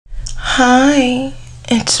Hi,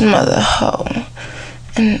 it's Mother Ho,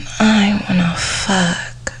 and I wanna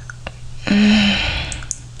fuck.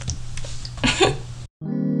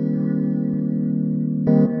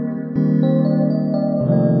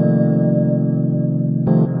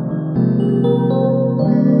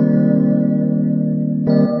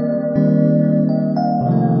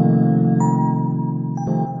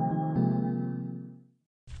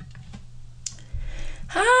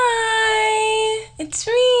 Hi, it's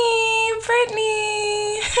me,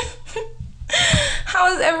 Brittany.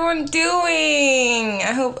 How is everyone doing?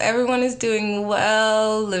 I hope everyone is doing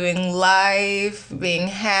well, living life, being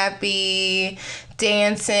happy,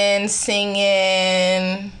 dancing,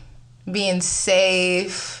 singing, being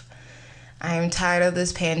safe. I am tired of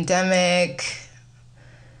this pandemic.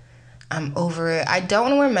 I'm over it. I don't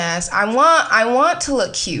want to wear masks. I want to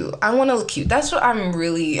look cute. I want to look cute. That's what I'm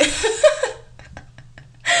really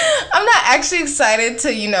I'm not actually excited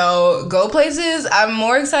to, go places. I'm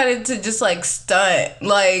more excited to just stunt.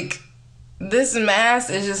 This mask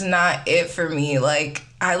is just not it for me.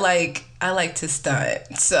 I like to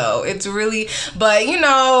stunt. So it's really, but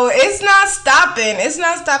it's not stopping. It's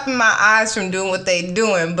not stopping my eyes from doing what they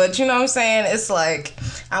doing. But you know what I'm saying? It's like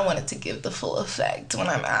I want it to give the full effect when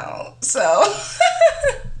I'm out. So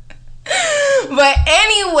but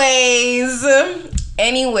anyways,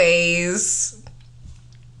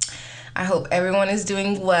 I hope everyone is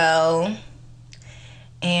doing well.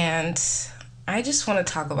 And I just want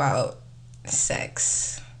to talk about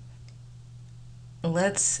sex.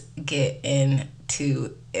 Let's get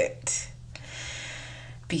into it.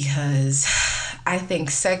 Because I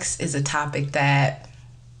think sex is a topic that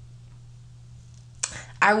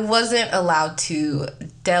I wasn't allowed to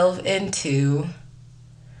delve into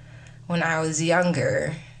when I was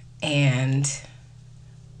younger. And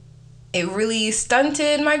it really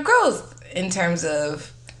stunted my growth in terms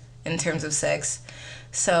of sex.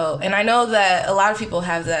 So, and I know that a lot of people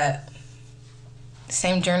have that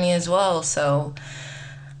same journey as well. So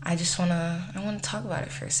I want to talk about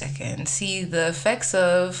it for a second. See the effects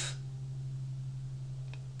of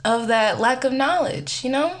that lack of knowledge,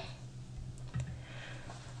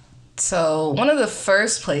 So one of the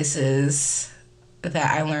first places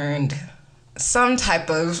that I learned some type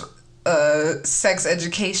of sex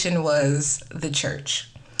education was the church.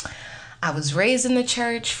 I was raised in the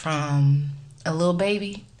church from a little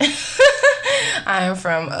baby. I am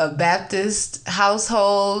from a Baptist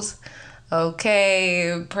household.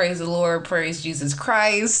 Okay, praise the Lord, praise Jesus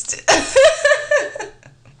Christ.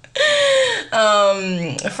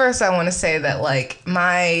 First I want to say that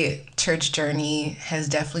my church journey has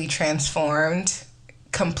definitely transformed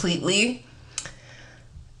completely.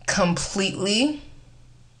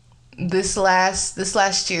 This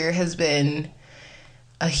last year has been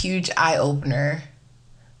a huge eye opener.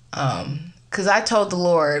 'Cause I told the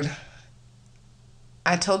Lord,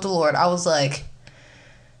 I was like,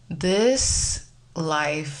 this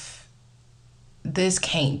life, this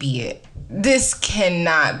can't be it. This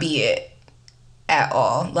cannot be it at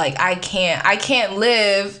all. I can't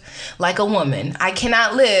live like a woman. I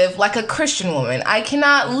cannot live like a Christian woman. I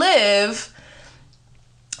cannot live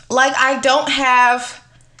like I don't have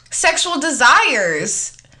sexual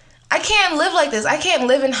desires. I can't live like this. I can't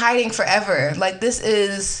live in hiding forever. This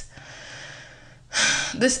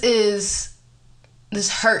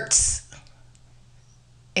hurts.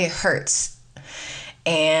 It hurts.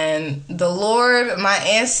 And the Lord, my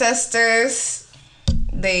ancestors,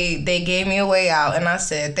 they gave me a way out. And I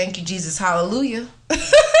said, thank you, Jesus, hallelujah.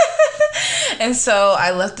 And so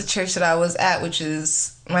I left the church that I was at, which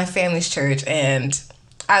is my family's church. And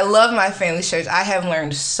I love my family's church. I have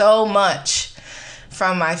learned so much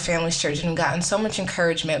from my family's church and gotten so much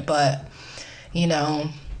encouragement. But,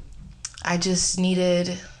 I just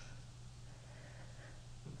needed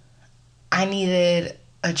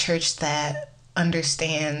a church that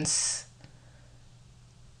understands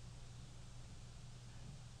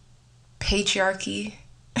patriarchy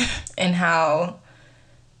and how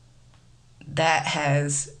that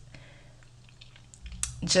has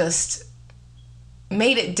just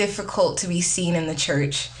made it difficult to be seen in the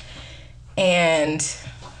church. And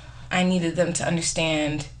I needed them to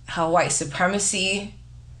understand how white supremacy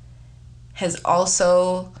has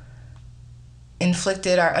also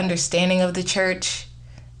inflicted our understanding of the church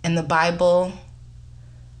and the Bible.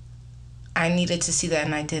 I needed to see that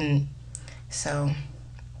and I didn't. So,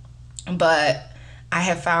 but I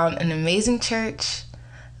have found an amazing church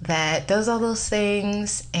that does all those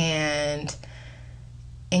things and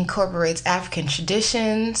incorporates African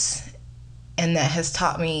traditions, and that has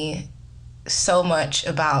taught me so much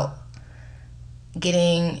about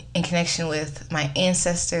getting in connection with my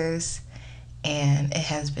ancestors, and it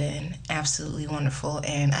has been absolutely wonderful,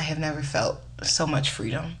 and I have never felt so much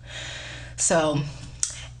freedom. So,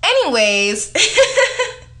 anyways,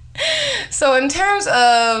 so in terms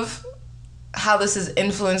of how this has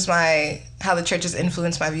influenced how the church has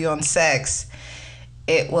influenced my view on sex,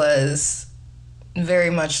 it was very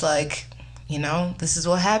much like, this is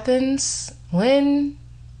what happens when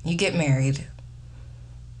you get married,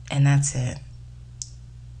 and that's it.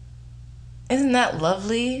 Isn't that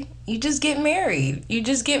lovely? You just get married. You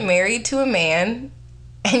just get married to a man,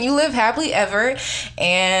 and you live happily ever,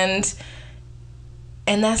 and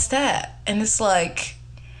that's that. And it's like,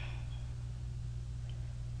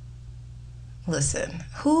 listen,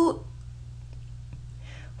 who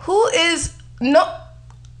is no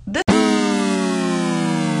this.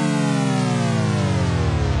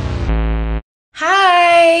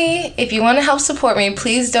 Hi! If you want to help support me,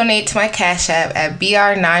 please donate to my Cash App at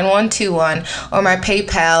BR9121 or my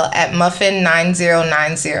PayPal at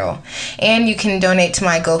Muffin9090. And you can donate to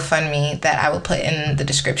my GoFundMe that I will put in the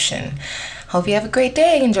description. Hope you have a great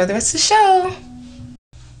day. Enjoy the rest of the show.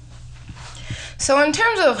 So in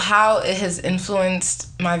terms of how it has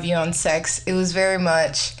influenced my view on sex, it was very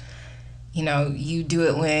much, you do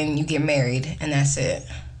it when you get married, and that's it.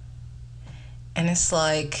 And it's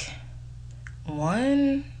like,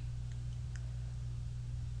 one,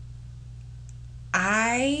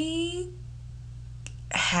 I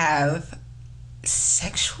have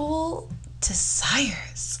sexual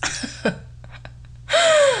desires.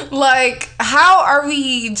 Like, how are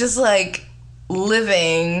we just like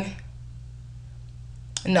living?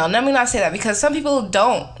 No, let me not say that, because some people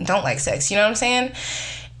don't like sex, you know what I'm saying?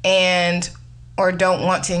 Or don't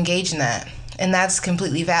want to engage in that. And that's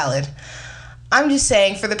completely valid. I'm just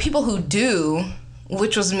saying, for the people who do,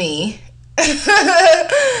 which was me,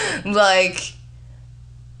 like,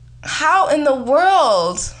 how in the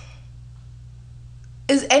world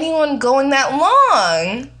is anyone going that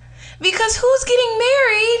long? Because who's getting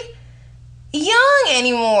married young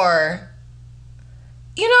anymore?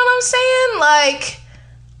 You know what I'm saying? Like,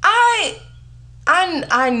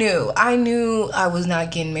 I knew I was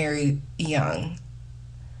not getting married young,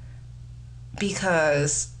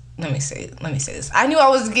 because let me say this. I knew I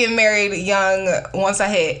was getting married young once I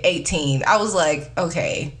hit 18. I was like,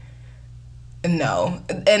 okay, no.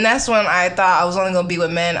 And that's when I thought I was only gonna be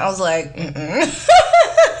with men. I was like,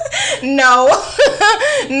 no,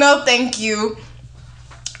 no, thank you.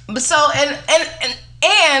 So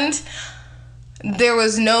and there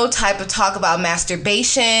was no type of talk about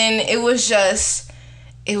masturbation. It was just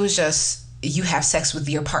you have sex with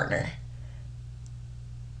your partner.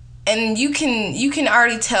 And you can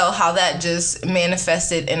already tell how that just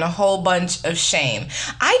manifested in a whole bunch of shame.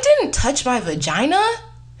 I didn't touch my vagina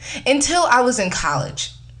until I was in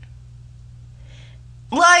college.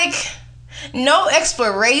 Like, no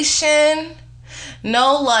exploration,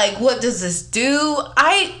 no like, what does this do?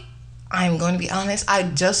 I'm going to be honest, I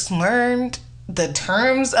just learned the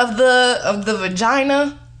terms of the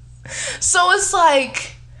vagina. So it's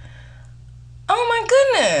like, oh my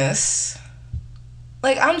goodness.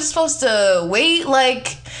 Like, I'm just supposed to wait like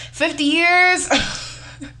 50 years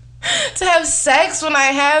to have sex when I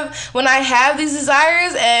have these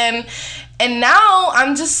desires, and now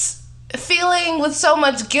I'm just feeling with so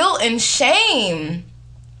much guilt and shame.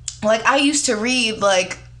 Like, I used to read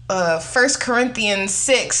like 1 Corinthians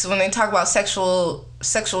 6 when they talk about sexual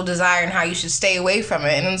desire and how you should stay away from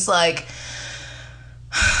it, and it's like,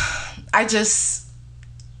 I just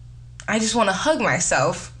want to hug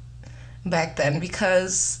myself back then,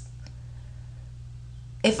 because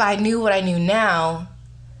if I knew what I knew now,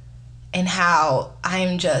 and how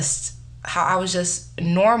I was just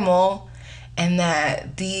normal, and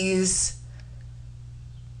that these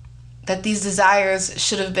desires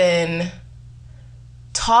should have been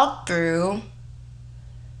talked through,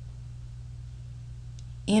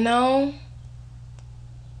 it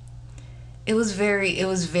was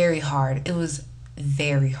very hard. It was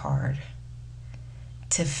very hard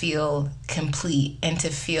to feel complete and to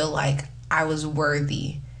feel like I was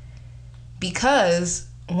worthy, because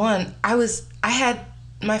one,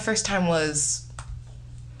 my first time was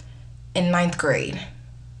in 9th grade.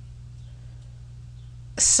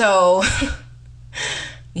 So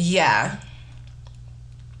yeah,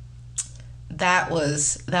 that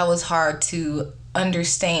was hard to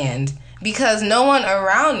understand, because no one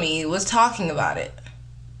around me was talking about it.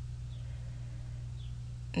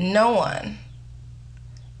 No one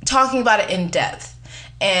talking about it in depth.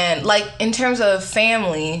 And like, in terms of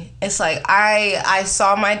family, it's like I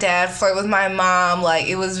saw my dad flirt with my mom. Like,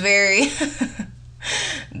 it was very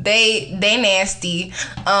They nasty.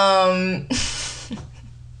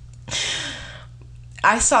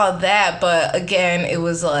 I saw that, but again, it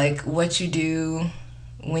was like what you do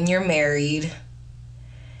when you're married.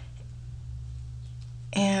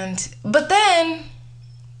 But then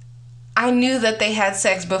I knew that they had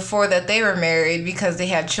sex before that they were married because they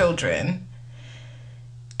had children.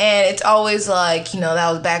 And it's always like,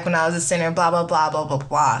 that was back when I was a sinner, blah, blah, blah, blah, blah,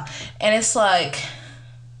 blah. And it's like,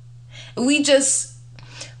 we just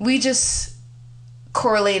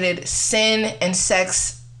correlated sin and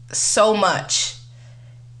sex so much.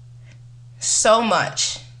 So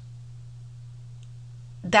much.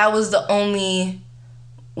 That was the only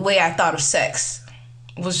way I thought of sex,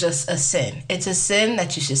 was just a sin. It's a sin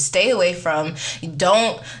that you should stay away from. You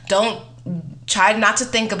don't try not to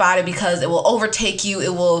think about it because it will overtake you.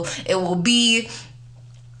 It'll be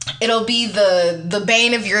the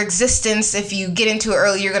bane of your existence. If you get into it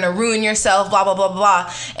early, you're gonna ruin yourself, blah blah blah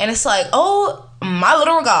blah. And it's like, oh my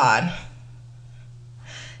little God,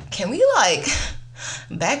 can we like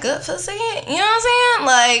back up for a second? You know what I'm saying?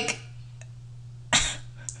 Like,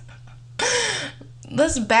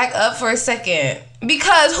 let's back up for a second.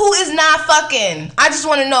 Because who is not fucking? I just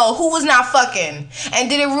want to know who was not fucking. And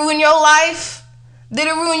did it ruin your life? Did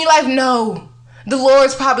it ruin your life? No. The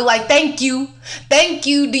Lord's probably like, thank you. Thank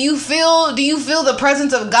you. Do you feel the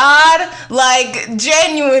presence of God? Like,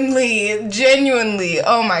 genuinely.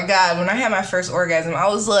 Oh my God. When I had my first orgasm, I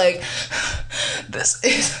was like, this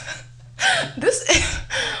is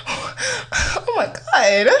oh my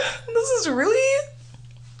God. This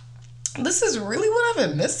is really what I've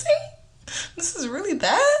been missing? This is really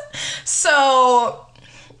that? So,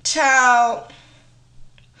 child,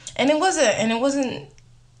 and it wasn't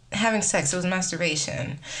having sex, it was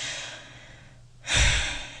masturbation.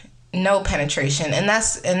 No penetration. And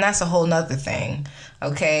that's a whole nother thing.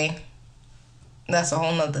 Okay? That's a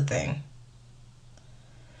whole nother thing.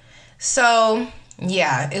 So,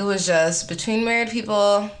 yeah, it was just between married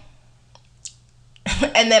people.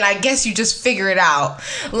 And then I guess you just figure it out.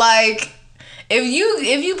 Like, if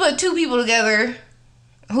you put two people together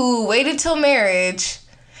who waited till marriage,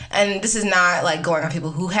 and this is not like going on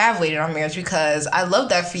people who have waited on marriage, because I love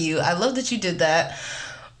that for you. I love that you did that.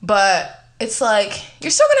 But it's like,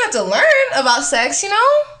 you're still gonna have to learn about sex,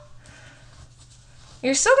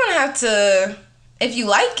 You're still gonna have to, if you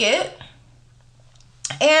like it.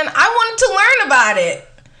 And I wanted to learn about it.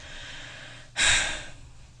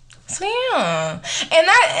 So yeah,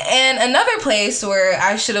 and another place where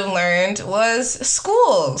I should have learned was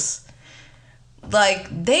schools. Like,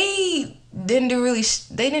 they didn't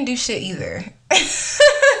do shit either.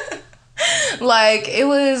 Like, it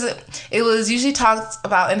was usually talked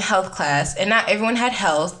about in health class, and not everyone had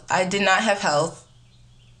health. I did not have health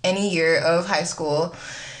any year of high school.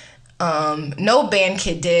 No band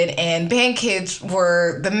kid did, and band kids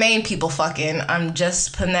were the main people fucking. I'm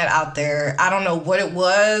just putting that out there. I don't know what it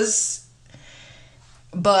was,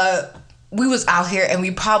 but we was out here, and we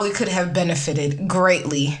probably could have benefited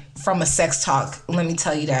greatly from a sex talk. Let me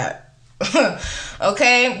tell you that.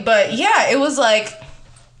 Okay, but yeah, it was like,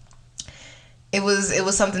 it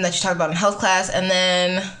was something that you talked about in health class, and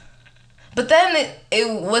then, but then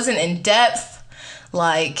it wasn't in depth.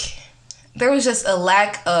 Like, there was just a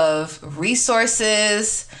lack of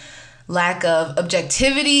resources, lack of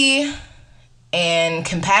objectivity, and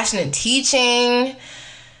compassionate teaching.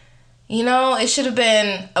 It should have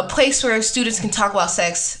been a place where students can talk about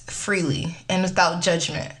sex freely and without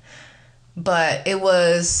judgment. But it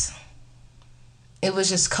was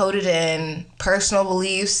just coded in personal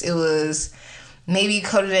beliefs. It was maybe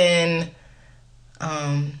coded in,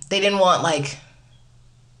 they didn't want, like,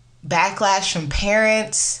 backlash from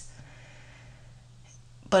parents.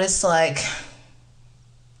 But it's like,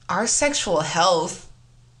 our sexual health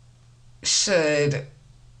should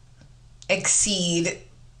exceed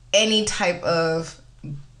any type of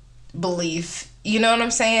belief. You know what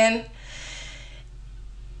I'm saying?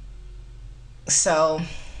 So,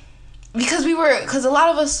 because a lot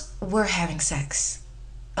of us were having sex.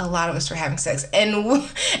 A lot of us were having sex. And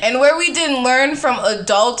where we didn't learn from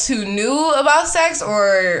adults who knew about sex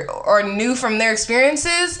or knew from their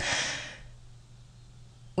experiences,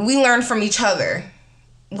 we learn from each other.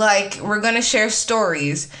 Like, we're gonna share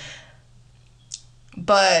stories.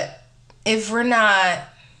 But if we're not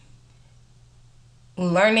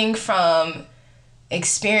learning from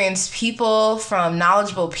experienced people, from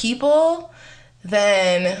knowledgeable people,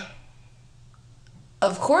 then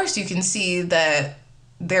of course you can see that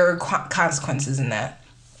there are consequences in that.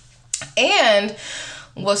 And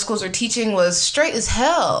what schools were teaching was straight as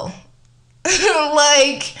hell.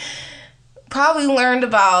 Like, probably learned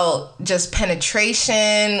about just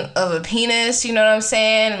penetration of a penis, you know what I'm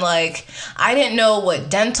saying? Like, I didn't know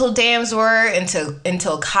what dental dams were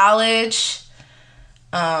until college.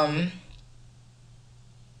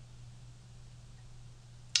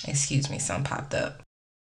 Excuse me, something popped up.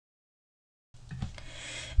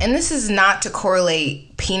 And this is not to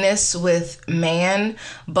correlate penis with man,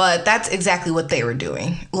 but that's exactly what they were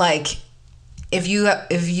doing. Like, if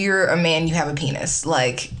you're a man, you have a penis.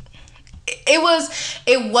 Like,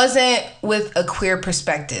 it wasn't with a queer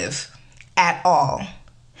perspective at all.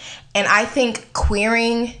 And I think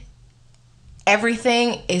queering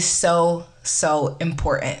everything is so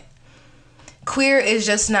important. Queer is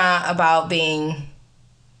just not about being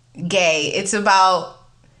gay. It's about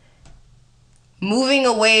moving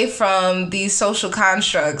away from these social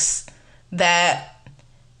constructs that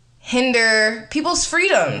hinder people's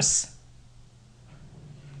freedoms.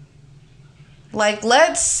 Like,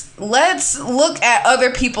 let's look at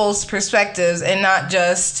other people's perspectives and not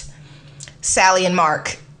just Sally and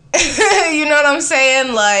Mark. You know what I'm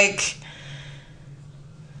saying? Like,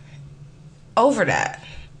 over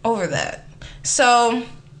that. So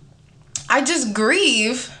I just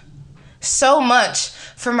grieve so much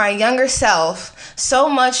for my younger self, so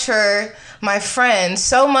much for my friends,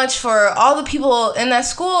 so much for all the people in that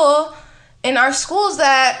school, in our schools,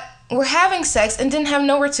 that were having sex and didn't have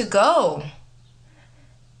nowhere to go.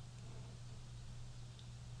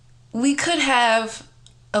 We could have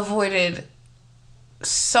avoided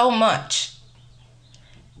so much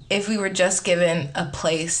if we were just given a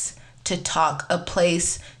place to talk, a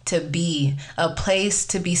place to be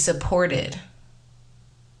supported.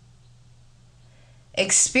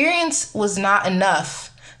 Experience was not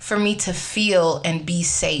enough for me to feel and be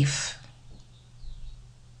safe.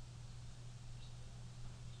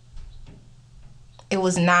 It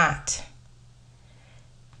was not.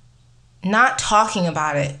 Not talking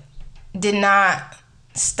about it did not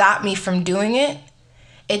stop me from doing it.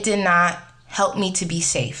 It did not help me to be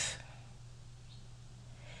safe.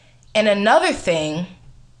 And another thing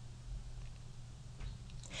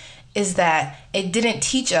is that it didn't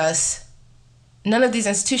teach us, none of these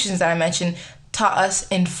institutions that I mentioned taught us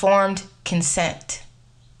informed consent.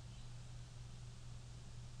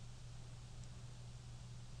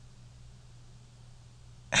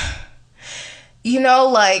 You know,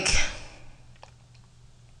 like,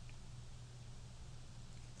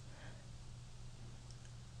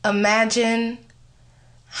 imagine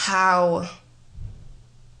how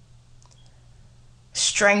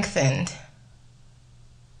strengthened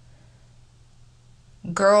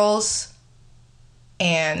girls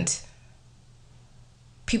and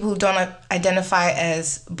people who don't identify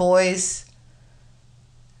as boys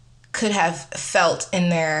could have felt in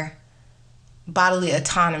their bodily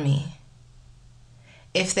autonomy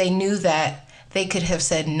if they knew that they could have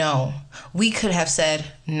said no. We could have said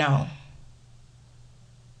no.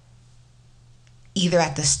 Either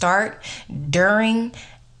at the start, during.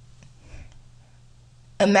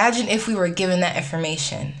 Imagine if we were given that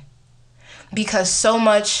information. Because so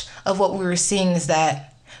much of what we were seeing is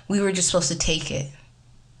that we were just supposed to take it.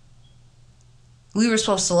 We were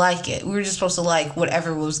supposed to like it. We were just supposed to like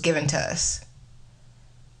whatever was given to us.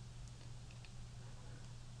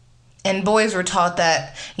 And boys were taught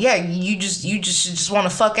that, yeah, you just want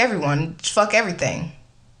to fuck everyone, just fuck everything.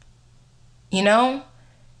 You know?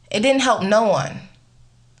 It didn't help no one.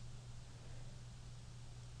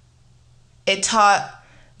 It taught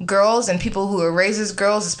girls and people who were raised as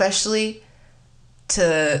girls especially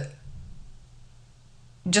to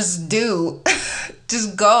just do,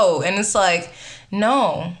 just go. And it's like,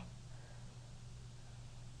 no.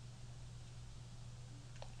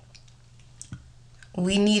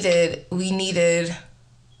 We needed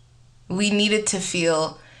to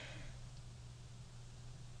feel,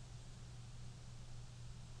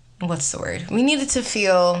 what's the word? We needed to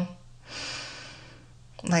feel,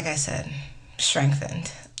 like I said,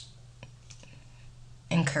 strengthened,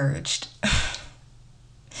 encouraged.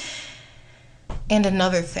 And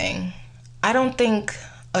another thing, I don't think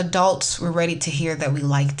adults were ready to hear that we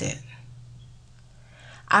liked it.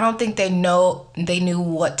 I don't think they knew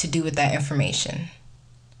what to do with that information.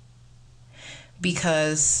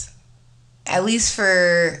 Because, at least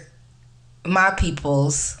for my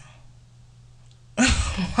peoples,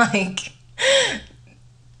 like,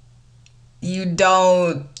 you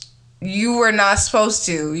were not supposed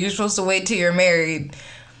to. You're supposed to wait till you're married.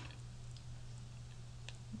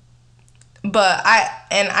 But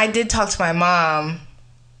I did talk to my mom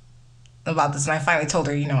about this, and I finally told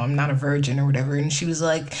her, I'm not a virgin or whatever. And she was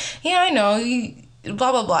like, yeah, I know,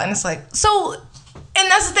 blah, blah, blah. And it's like, so, and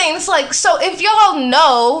that's the thing. It's like, so if y'all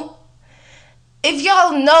know if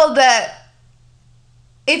y'all know that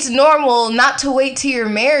it's normal not to wait till you're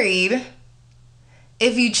married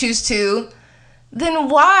if you choose to, then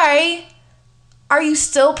why are you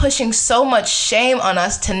still pushing so much shame on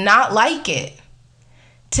us to not like it,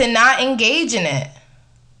 to not engage in it?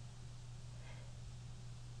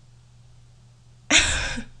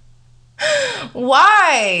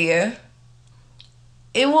 Why?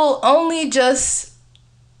 It will only just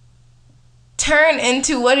turn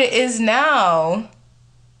into what it is now.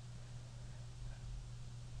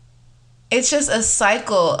 It's just a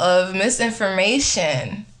cycle of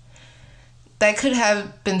misinformation that could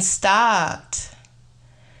have been stopped.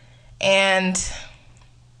 And,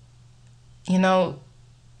 you know,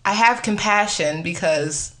 I have compassion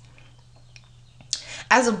because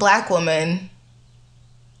as a Black woman,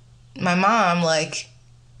 my mom, like,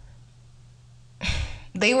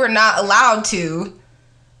 they were not allowed to.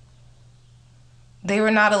 They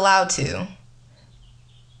were not allowed to.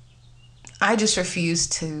 I just refuse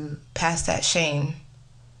to pass that shame.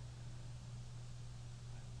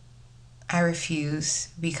 I refuse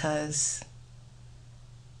because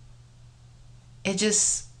it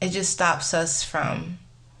just stops us from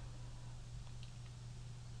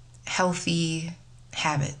healthy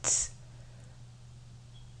habits,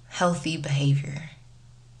 healthy behavior.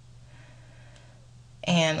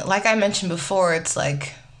 And like I mentioned before, it's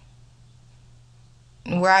like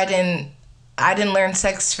where I didn't learn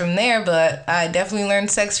sex from there, but I definitely learned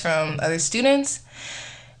sex from other students.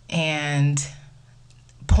 And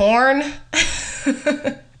porn,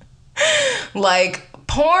 like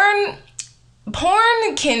porn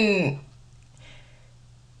can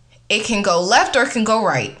go left or it can go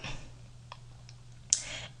right.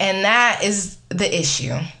 And that is the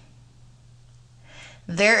issue.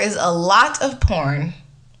 There is a lot of porn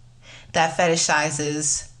that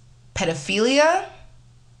fetishizes pedophilia,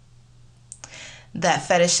 that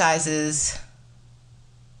fetishizes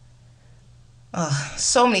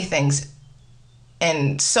so many things,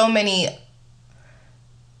 and so many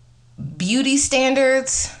beauty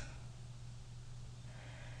standards.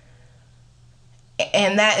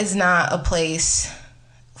 And that is not a place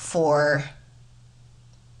for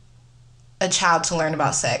a child to learn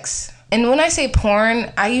about sex. And when I say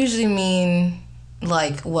porn, I usually mean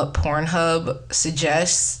like what Pornhub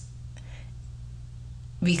suggests,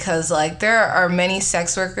 because like there are many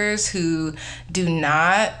sex workers who do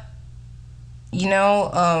not,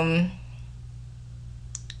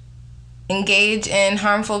 engage in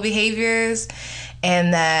harmful behaviors,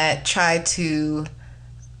 and that try to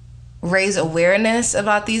raise awareness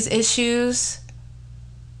about these issues.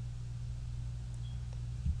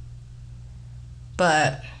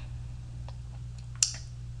 But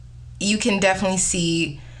you can definitely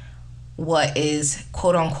see what is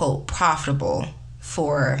quote unquote profitable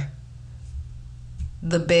for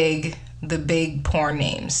the big porn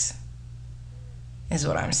names, is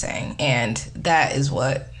what I'm saying. And that is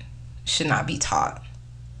what should not be taught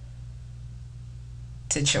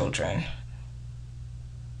to children.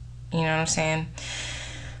 You know what I'm saying?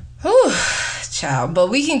 Whew, child. But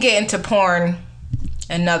we can get into porn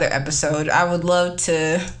another episode. I would love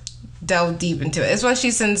to delve deep into it, especially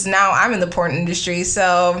since now I'm in the porn industry.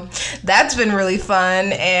 So that's been really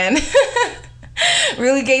fun and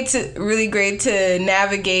really great to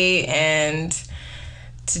navigate and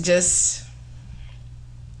to just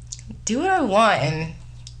do what I want and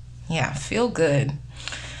feel good.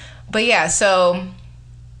 But yeah, so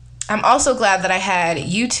I'm also glad that I had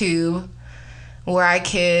YouTube where I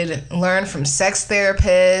could learn from sex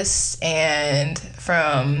therapists and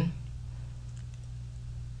from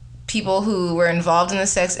people who were involved in the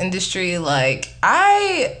sex industry. Like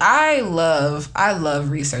I love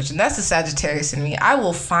research, and that's the Sagittarius in me. I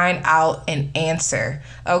will find out an answer.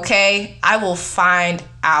 Okay? I will find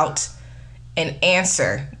out an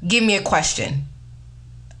answer. Give me a question.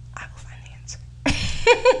 I will find the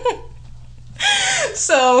answer.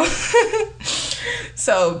 So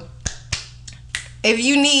if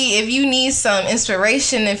you need some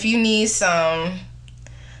inspiration, if you need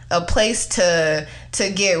a place to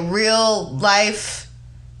get real life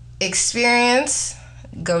experience,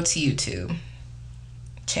 go to YouTube.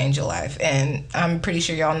 Change your life. And I'm pretty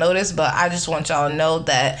sure y'all know this, but I just want y'all to know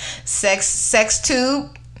that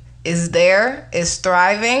SexTube is there, is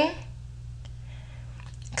thriving.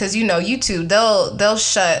 Because YouTube,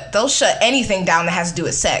 they'll shut anything down that has to do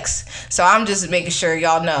with sex. So I'm just making sure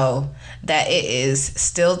y'all know that it is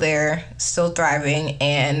still there, still thriving,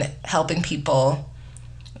 and helping people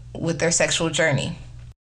with their sexual journey.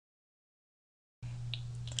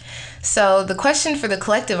 So the question for the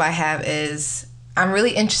collective I have is, I'm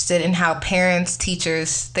really interested in how parents,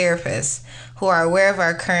 teachers, therapists who are aware of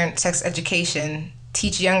our current sex education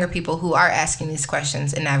teach younger people who are asking these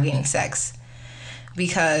questions and navigating sex.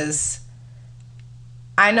 Because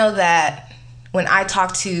I know that when I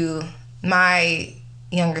talk to my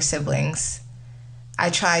younger siblings, I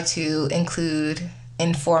try to include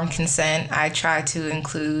informed consent. I try to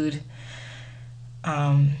include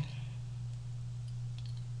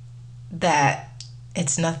that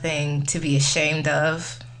it's nothing to be ashamed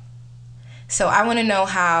of. So I want to know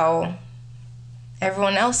how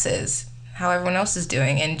everyone else is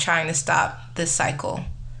doing and trying to stop this cycle.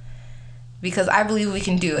 Because I believe we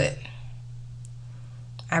can do it.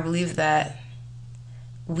 I believe that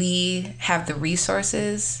we have the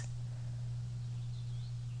resources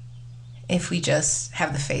if we just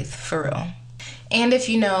have the faith, for real. And if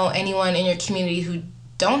you know anyone in your community who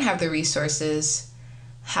don't have the resources,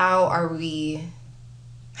 how are we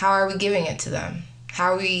giving it to them?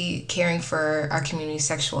 How are we caring for our community's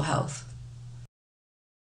sexual health?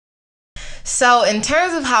 So in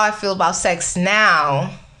terms of how I feel about sex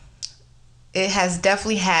now, it has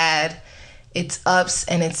definitely had its ups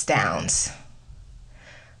and its downs.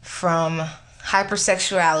 From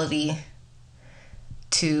hypersexuality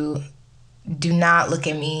to do not look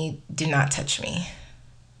at me, do not touch me.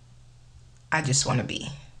 I just want to be.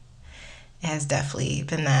 It has definitely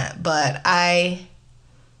been that. But I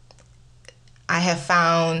have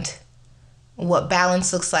found what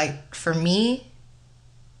balance looks like for me.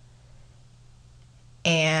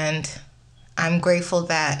 And I'm grateful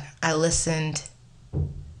that I listened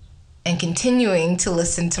and continuing to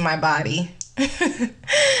listen to my body.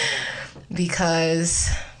 Because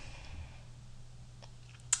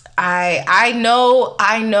I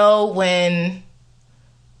know when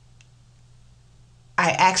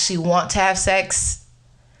I actually want to have sex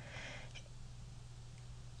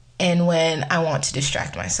and when I want to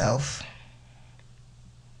distract myself.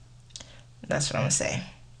 That's what I'm gonna say.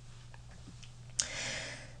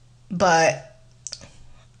 But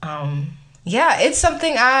yeah, it's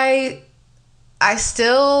something I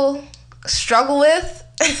still struggle with.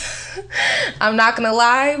 I'm not gonna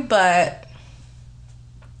lie, but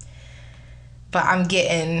I'm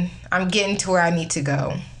getting to where I need to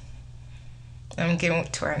go.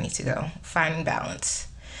 Finding balance.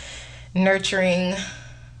 Nurturing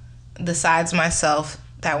the sides of myself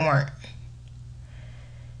that weren't.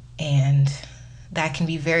 And that can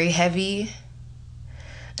be very heavy.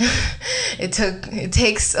 It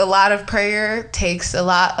takes a lot of prayer, takes a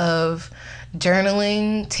lot of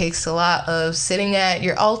journaling, takes a lot of sitting at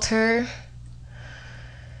your altar,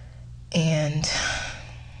 and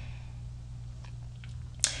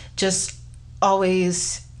just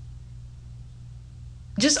always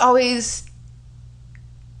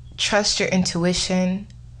trust your intuition,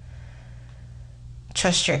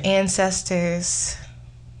 trust your ancestors,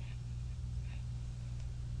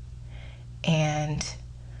 and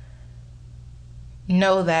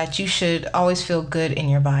know that you should always feel good in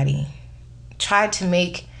your body. Try to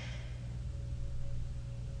make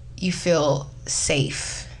you feel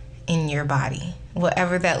safe in your body,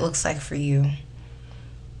 whatever that looks like for you.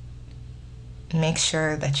 Make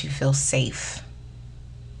sure that you feel safe.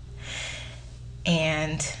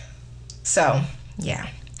 And so, yeah.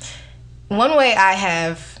 One way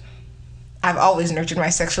I've always nurtured my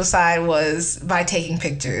sexual side was by taking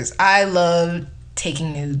pictures. I love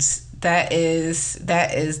taking nudes. That is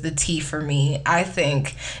the tea for me. I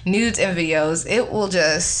think nudes and videos,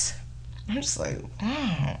 I'm just like,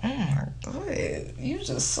 oh my God, you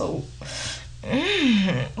just so,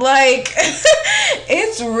 like,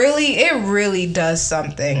 it really does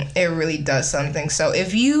something. It really does something. So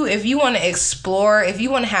if you want to explore, if you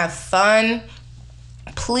want to have fun,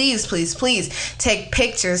 please take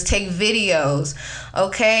pictures, take videos,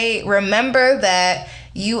 okay? Remember that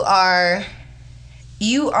you are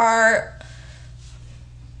the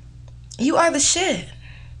shit.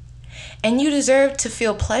 And you deserve to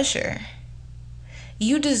feel pleasure.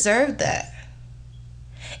 You deserve that.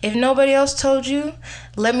 If nobody else told you,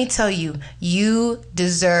 let me tell you, you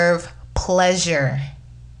deserve pleasure.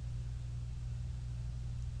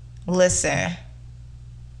 Listen.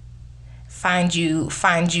 Find you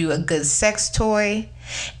a good sex toy.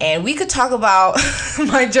 And we could talk about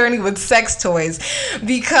my journey with sex toys,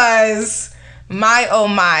 because oh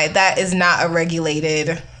my, that is not a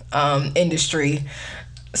regulated industry.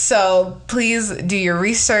 So please do your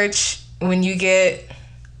research when you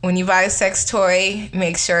buy a sex toy.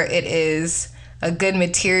 Make sure it is a good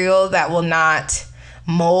material that will not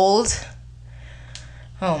mold.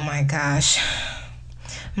 Oh my gosh,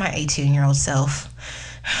 my 18-year-old self.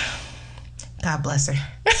 God bless her.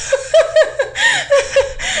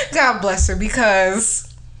 God bless her,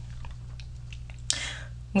 because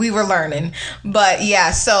we were learning. But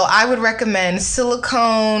yeah, so I would recommend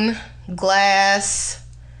silicone, glass.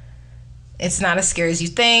 It's not as scary as you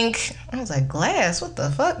think. I was like, glass? What the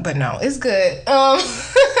fuck? But no, it's good.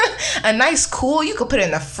 A nice cool. You could put it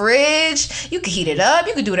in the fridge. You could heat it up.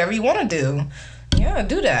 You could do whatever you want to do. Yeah,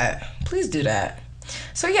 do that. Please do that.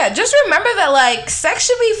 So yeah, just remember that, like, sex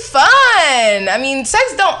should be fun. I mean,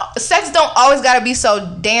 sex don't always gotta be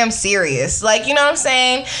so damn serious. Like, you know what I'm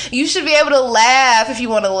saying? You should be able to laugh if you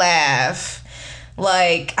want to laugh.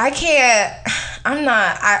 Like, I can't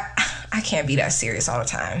be that serious all the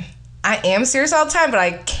time. I am serious all the time, but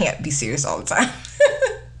I can't be serious all the time.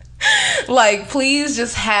 Like, please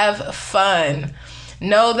just have fun.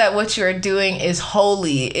 Know that what you're doing is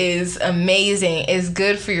holy, is amazing, is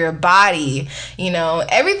good for your body. You know,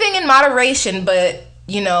 everything in moderation, but,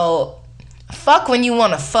 you know, fuck when you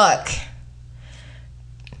want to fuck.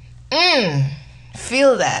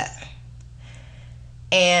 Feel that.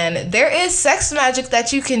 And there is sex magic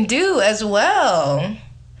that you can do as well.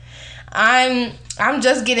 I'm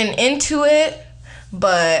just getting into it,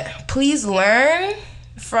 but please learn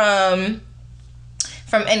from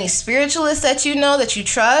any spiritualist that you know, that you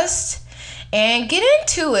trust, and get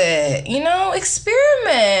into it. You know,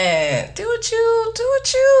 experiment. Do what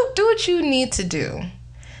you need to do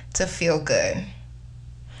to feel good.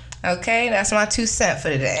 Okay, that's my 2 cents for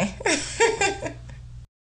today.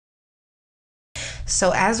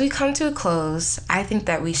 So as we come to a close, I think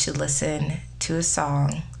that we should listen to a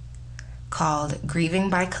song called Grieving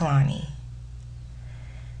by Kehlani.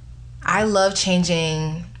 I love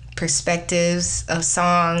changing perspectives of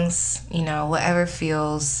songs, you know, whatever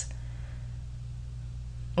feelings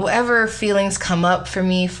come up for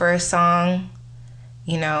me for a song,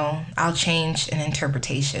 you know, I'll change an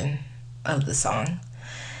interpretation of the song.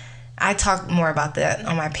 I talk more about that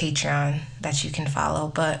on my Patreon that you can follow,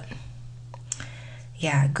 but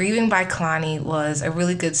yeah, Grieving by Kehlani was a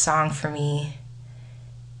really good song for me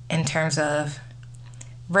in terms of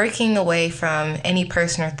breaking away from any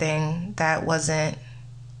person or thing that wasn't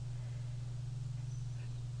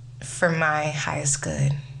for my highest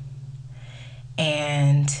good,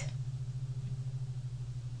 and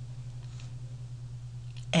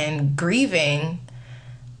grieving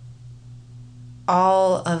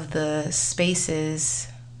all of the spaces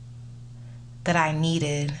that I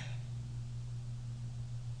needed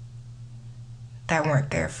that weren't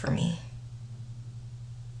there for me.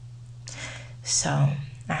 So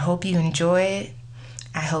I hope you enjoy it.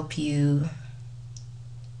 I hope you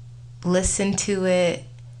listen to it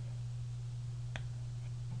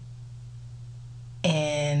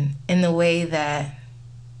and in the way that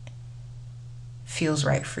feels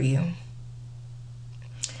right for you.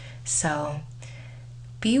 So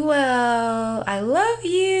be well. I love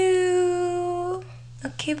you.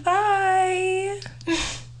 Okay, bye.